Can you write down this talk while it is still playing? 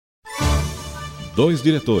Dois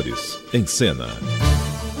diretores, em cena.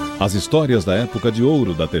 As histórias da época de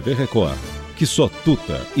ouro da TV Record, que só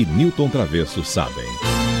Tuta e Newton Travesso sabem.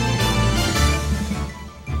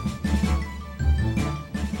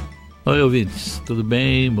 Oi, ouvintes, tudo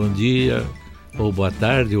bem? Bom dia, ou boa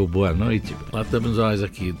tarde, ou boa noite. Lá estamos nós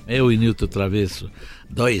aqui, eu e Newton Travesso,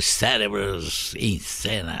 dois cérebros em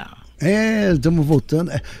cena. Estamos voltando.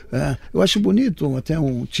 Eu acho bonito até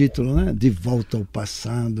um título, né? De Volta ao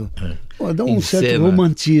Passado. Pô, dá um certo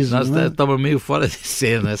romantismo. Nós estamos meio fora de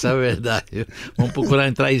cena, essa é a verdade. Vamos procurar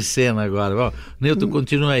entrar em cena agora. Bom, Newton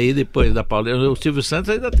continua aí depois da Paulista. O Silvio Santos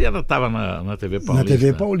ainda estava na TV Paulista. Na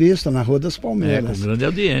TV Paulista, na Rua das Palmeiras. Com grande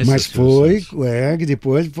audiência. Mas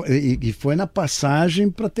depois foi na passagem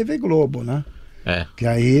para a TV Globo, né? Que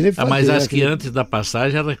aí ele fazia, mas acho que antes da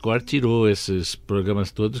passagem a Record tirou esses programas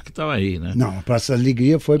todos que estavam aí, né? Não, a Praça da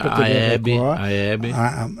Alegria foi para a TV Record.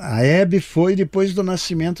 A Hebe foi depois do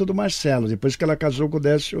nascimento do Marcelo, depois que ela casou com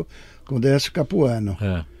o Décio Capuano.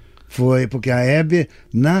 Foi, porque a Hebe,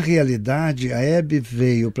 na realidade, a Hebe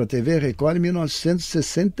veio para a TV Record em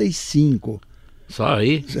 1965. Só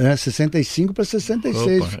aí? 65 para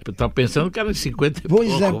 66. Opa, eu estava pensando que era de 50 e pouco.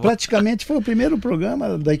 Pois praticamente foi o primeiro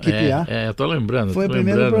programa da equipe A. Eu estou lembrando. Foi o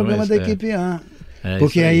primeiro programa da equipe A.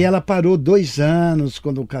 Porque aí ela parou 2 anos,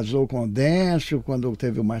 quando casou com o Décio, quando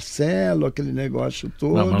teve o Marcelo, aquele negócio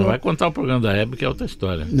todo. Não, mas não vai contar o programa da Hebe, que é outra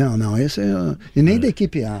história. Não, esse e nem da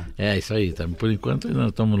equipe A. Isso aí, por enquanto ainda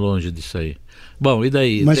estamos longe disso aí. Bom, e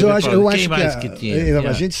daí? Mas eu acho que tinha?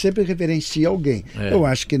 A gente sempre reverencia alguém. Eu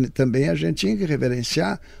acho que também a gente tinha que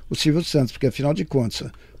reverenciar o Silvio Santos, porque afinal de contas,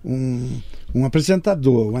 um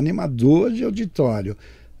apresentador, um animador de auditório,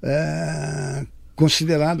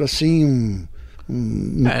 considerado assim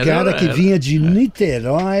um cara que vinha de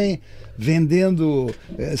Niterói, vendendo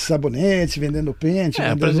sabonete, vendendo pente.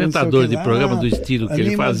 Apresentador de programa do estilo que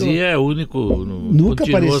ele fazia é o único. Nunca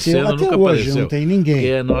apareceu, até hoje não tem ninguém.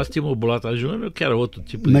 Porque nós tínhamos o Blota Júnior, que era outro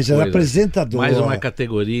tipo de coisa. Mas era apresentador. Mais uma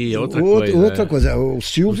categoria, outra coisa. O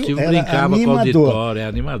Silvio era brincava animador. Com o auditório,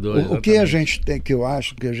 animador. O que eu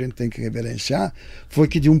acho que a gente tem que reverenciar foi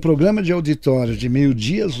que de um programa de auditório de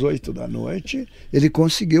 12h às 20h, ele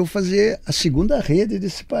conseguiu fazer a segunda rede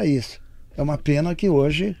desse país. É uma pena que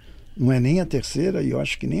hoje não é nem a terceira e eu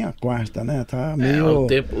acho que nem a quarta, né? Tá meio...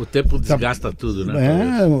 o tempo desgasta tudo, né?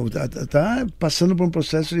 Tá passando por um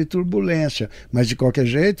processo de turbulência, mas de qualquer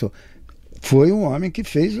jeito foi um homem que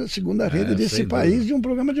fez a segunda rede desse país de um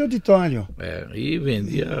programa de auditório. E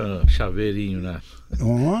vendia chaveirinho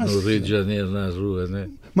no Rio de Janeiro, nas ruas, né?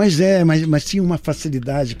 Mas tinha uma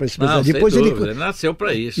facilidade para expressar. Não, depois ele nasceu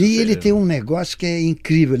para isso. E ele tem um negócio que é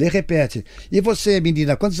incrível, ele repete. E você,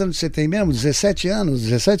 menina, quantos anos você tem mesmo? 17 anos?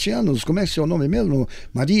 17 anos? Como é que é seu nome mesmo?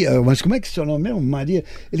 Maria? Mas como é que é seu nome mesmo? Maria?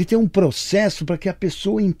 Ele tem um processo para que a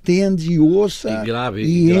pessoa entenda e ouça e grave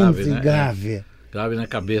na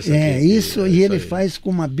cabeça. E ele faz com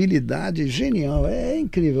uma habilidade genial. É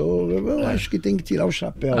incrível. Eu acho que tem que tirar o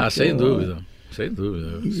chapéu. Sem dúvida. Sem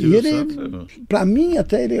dúvida. E ele, para mim,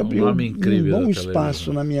 até ele abriu um bom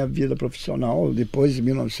espaço na minha vida profissional depois de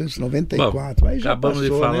 1994. Bom, acabamos de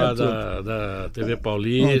falar da TV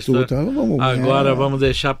Paulista. Agora vamos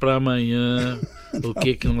deixar para amanhã o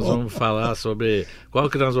que nós vamos falar sobre... Qual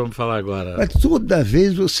que nós vamos falar agora? Mas toda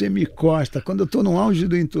vez você me corta. Quando eu estou no auge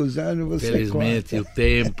do entusiasmo, você Felizmente, corta. O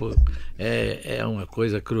tempo é uma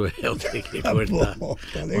coisa cruel ter que cortar. Bom,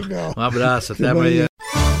 tá legal. Um abraço, até amanhã.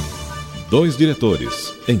 Dois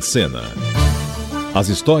diretores, em cena. As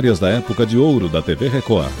histórias da época de ouro da TV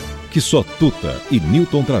Record, que só Tuta e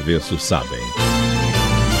Newton Travesso sabem.